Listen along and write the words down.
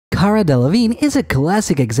Cara Delevingne is a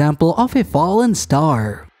classic example of a fallen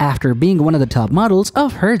star. After being one of the top models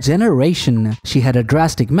of her generation, she had a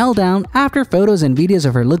drastic meltdown after photos and videos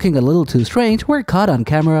of her looking a little too strange were caught on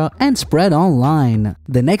camera and spread online.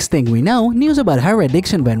 The next thing we know, news about her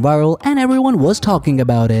addiction went viral and everyone was talking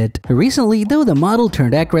about it. Recently, though, the model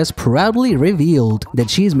turned actress proudly revealed that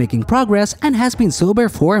she is making progress and has been sober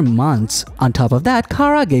for months. On top of that,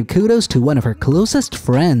 Cara gave kudos to one of her closest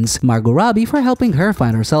friends, Margot Robbie, for helping her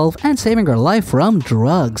find herself and saving her life from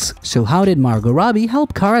drugs. So how did Margot Robbie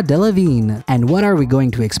help Cara Delevingne? And what are we going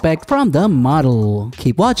to expect from the model?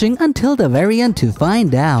 Keep watching until the very end to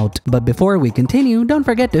find out. But before we continue, don't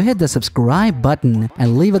forget to hit the subscribe button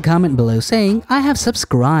and leave a comment below saying I have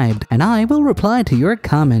subscribed, and I will reply to your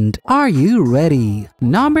comment. Are you ready?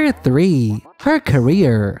 Number 3. Her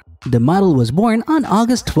career. The model was born on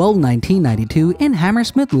August 12, 1992 in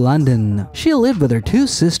Hammersmith, London. She lived with her 2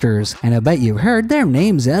 sisters, and I bet you've heard their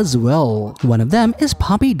names as well. One of them is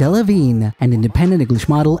Poppy Delevingne, an independent English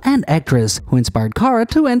model and actress who inspired Cara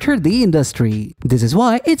to enter the industry. This is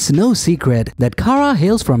why it's no secret that Cara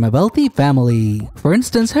hails from a wealthy family. For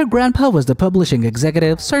instance, her grandpa was the publishing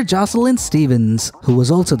executive Sir Jocelyn Stevens, who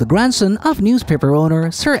was also the grandson of newspaper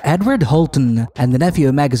owner Sir Edward Holton, and the nephew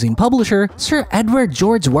of magazine publisher Sir Edward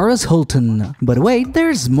George Warren Holton. But wait,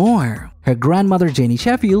 there's more. Her grandmother Janie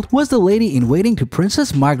Sheffield was the lady-in-waiting to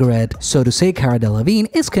Princess Margaret, so to say Cara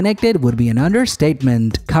Delevingne is connected would be an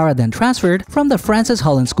understatement. Cara then transferred from the Frances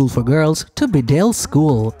Holland School for Girls to Bedale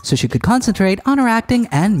School, so she could concentrate on her acting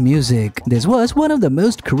and music. This was one of the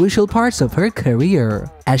most crucial parts of her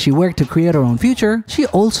career. As she worked to create her own future, she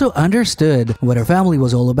also understood what her family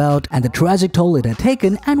was all about and the tragic toll it had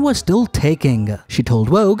taken and was still taking. She told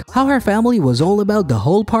Vogue how her family was all about the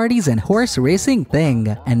whole parties and horse racing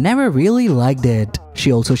thing, and never really liked it.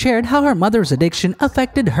 She also shared how her mother's addiction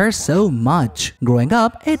affected her so much. Growing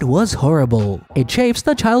up, it was horrible. It shapes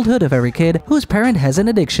the childhood of every kid whose parent has an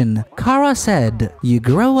addiction. Cara said, "You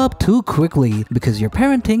grow up too quickly because you're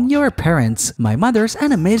parenting your parents. My mother's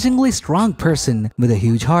an amazingly strong person with a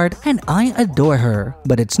huge heart and I adore her.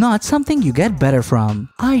 But it's not something you get better from.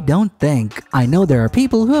 I don't think. I know there are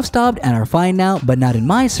people who have stopped and are fine now, but not in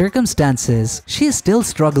my circumstances." She's still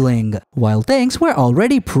struggling. While things were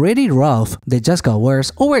already pretty rough, they just got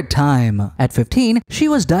worse over time. At 15, she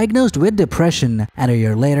was diagnosed with depression, and a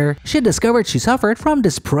year later, she discovered she suffered from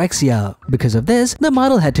dyspraxia. Because of this, the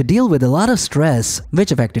model had to deal with a lot of stress,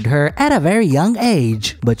 which affected her at a very young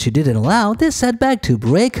age. But she didn't allow this setback to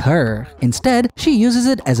break her. Instead, she uses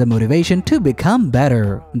it as a motivation to become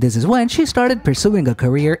better. This is when she started pursuing a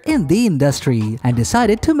career in the industry and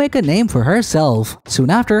decided to make a name for herself.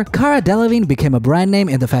 Soon after, Cara Delevingne became a brand name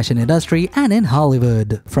in the fashion industry and in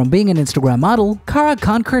Hollywood. From being an Instagram model, Cara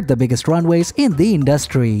conquered the biggest runways in the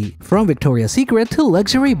industry. From Victoria's Secret to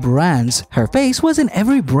luxury brands, her face was in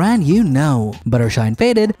every brand you know. But her shine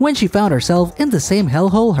faded when she found herself in the same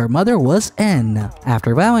hellhole her mother was in.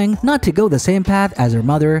 After vowing not to go the same path as her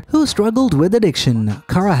mother, who struggled with addiction,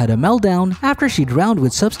 Cara had a meltdown after she drowned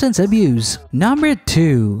with substance abuse. Number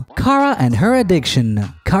 2. Cara and her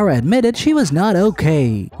addiction. Cara admitted she was not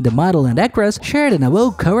okay. The model and actress shared an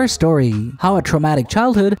Vogue cover story, how a traumatic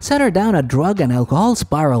childhood set her down a drug and alcohol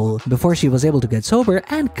spiral before she was able to get sober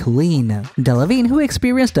and clean. Delevingne, who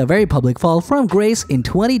experienced a very public fall from grace in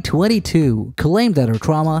 2022, claimed that her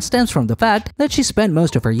trauma stems from the fact that she spent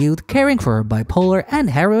most of her youth caring for her bipolar and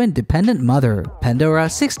heroin-dependent mother, Pandora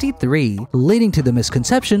 63, leading to the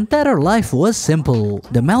misconception that her life was simple.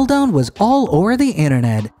 The meltdown was all over the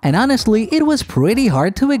internet, and honestly, it was pretty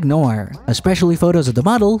hard to ignore. Especially photos of the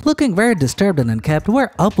model looking very disturbed and unkept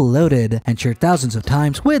were uploaded and shared thousands of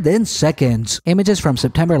times within seconds. Images from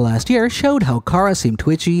September last year showed how Cara seemed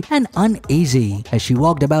twitchy and uneasy as she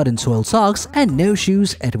walked about in soiled socks and no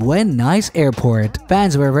shoes at Van Nuys Airport.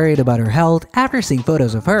 Fans were worried about her health after seeing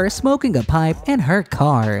photos of her smoking a pipe in her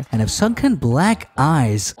car and have sunken black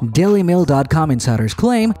eyes. DailyMail.com insiders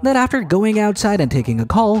claim that after going outside and taking a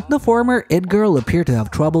call, the former it girl appeared to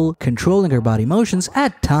have trouble controlling her body motions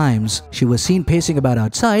at times. She was seen pacing about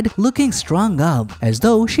outside, looking strung up, as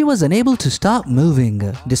though she was unable to stop moving,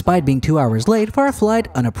 despite being 2 hours late for a flight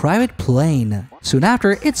on a private plane. Soon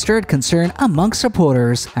after, it stirred concern amongst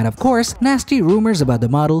supporters, and of course, nasty rumors about the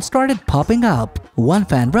model started popping up. One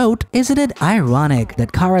fan wrote, "Isn't it ironic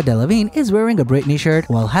that Cara Delevingne is wearing a Britney shirt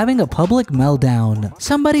while having a public meltdown?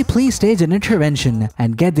 Somebody please stage an intervention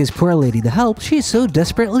and get this poor lady the help she so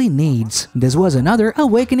desperately needs." This was another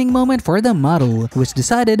awakening moment for the model, which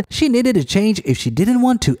decided she needed to change if she didn't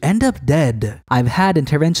want to end up dead. "I've had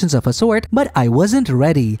interventions of a sort, but I wasn't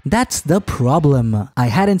ready. That's the problem. I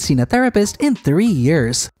hadn't seen a therapist in 3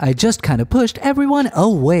 years. I just kind of pushed everyone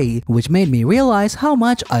away, which made me realize how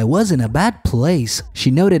much I was in a bad place."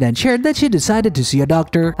 She noted and shared that she decided to see a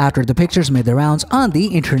doctor after the pictures made the rounds on the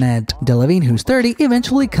internet. Delevingne, who's 30,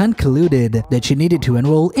 eventually concluded that she needed to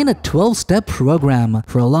enroll in a 12-step program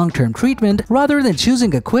for a long-term treatment rather than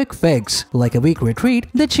choosing a quick fix, like a week retreat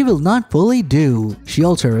that she will not fully do. She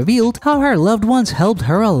also revealed how her loved ones helped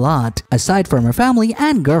her a lot. Aside from her family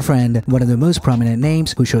and girlfriend, one of the most prominent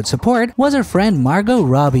names who showed support was her friend Margot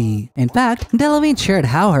Robbie. In fact, Delevingne shared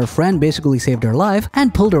how her friend basically saved her life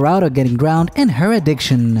and pulled her out of getting drowned in her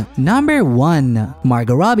addiction. Number 1.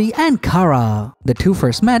 Margot Robbie and Cara. The two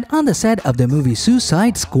first met on the set of the movie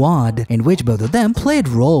Suicide Squad, in which both of them played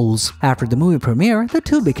roles. After the movie premiere, the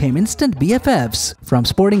two became instant BFFs. From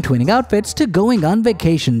sporting twinning outfits to going on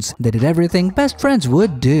vacations, they did everything best friends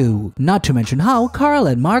would do. Not to mention how Cara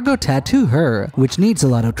let Margot tattoo her, which needs a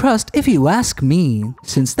lot of trust if you ask me.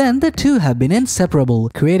 Since then, the two have been inseparable,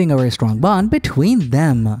 creating a very strong bond between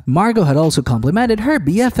them. Margot had also complimented her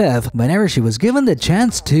BFF whenever she was given the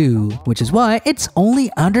chance to, which is why it's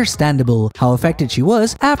only understandable how affected she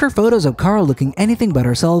was after photos of Cara looking anything but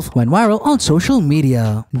herself went viral on social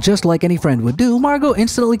media. Just like any friend would do, Margot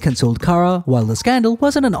instantly consoled Cara while the scandal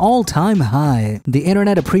was at an all-time high. The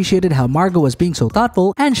internet appreciated how Margot was being so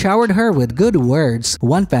thoughtful and showered her with good words.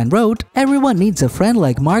 One fan wrote, "Everyone needs a friend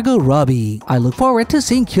like Margot Robbie. I look forward to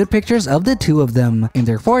seeing cute pictures of the two of them in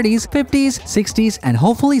their 40s, 50s, 60s, and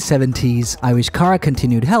hopefully 70s. I wish Cara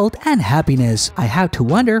continued health and happiness. I have to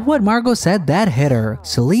wonder what Margot said that hit her.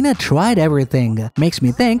 Selena tried everything. Makes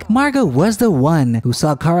me think Margot was the one who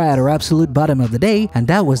saw Cara at her absolute bottom of the day, and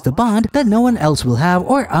that was the bond that no one else will have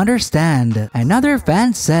or understand." Another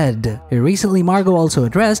fan said. Recently, Margot also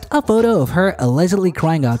addressed a photo of her allegedly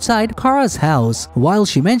crying outside Cara's house. While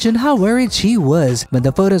she mentioned how worried she was when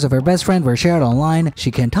the photos of her best friend were shared online,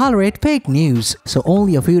 she can't tolerate fake news. So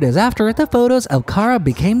only a few days after, the photos of Cara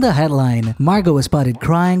became the headline. Margot was spotted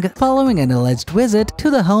crying following an alleged visit to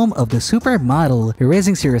the home of the supermodel,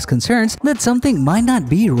 raising serious concerns that something might not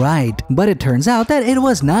be right. But it turns out that it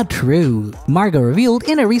was not true. Margot revealed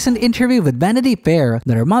in a recent interview with Vanity Fair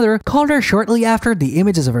that her mother called her shortly after the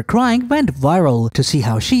images of her crying went viral to see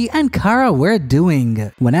how she and Cara were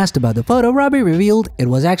doing. When asked about the photo, Robbie revealed it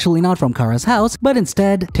was actually not from Cara's house, but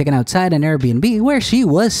instead taken outside an Airbnb where she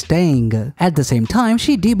was staying. At the same time,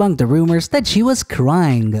 she debunked the rumors that she was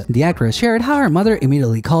crying. The actress shared how her mother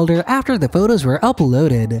immediately called her after the photos were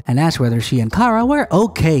uploaded and asked whether she and Cara were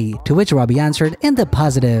okay, to which Robbie answered in the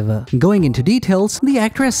positive. Going into details, the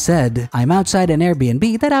actress said, "I'm outside an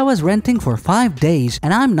Airbnb that I was renting for 5 days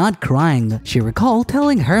and I'm not crying." She recalled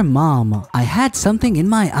telling her mom, "I had something in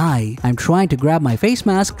my eye. I'm trying to grab my face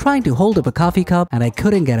mask, trying to hold up a coffee cup, and I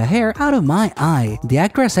couldn't get a hair out of my eye," the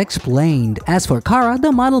actress explained. As for Cara,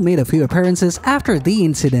 the model made a few appearances after the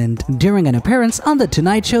incident. During an appearance on The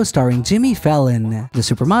Tonight Show starring Jimmy Fallon, the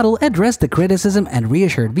supermodel addressed the criticism and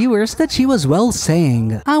reassured viewers that she was well,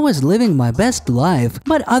 saying, "I was living my best life,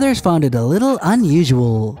 but others found it a little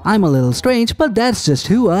unusual. I'm a little strange, but that's just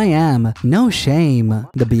who I am. No shame."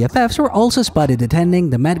 The BFFs were also spotted attending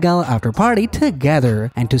the Met Gala after party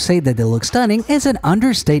together, and to say that they look stunning is an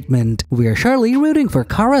understatement. We are surely rooting for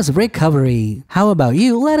Cara's recovery. How about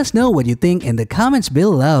you? Let us know what you think in the comments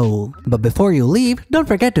below. But before you leave, don't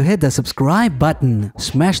forget to hit the subscribe button,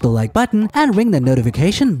 smash the like button, and ring the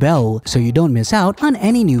notification bell so you don't miss out on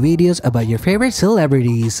any new videos about your favorite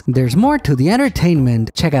celebrities. There's more to the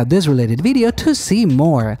entertainment. Check out this related video to see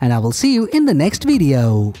more, and I will see you in the next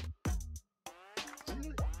video.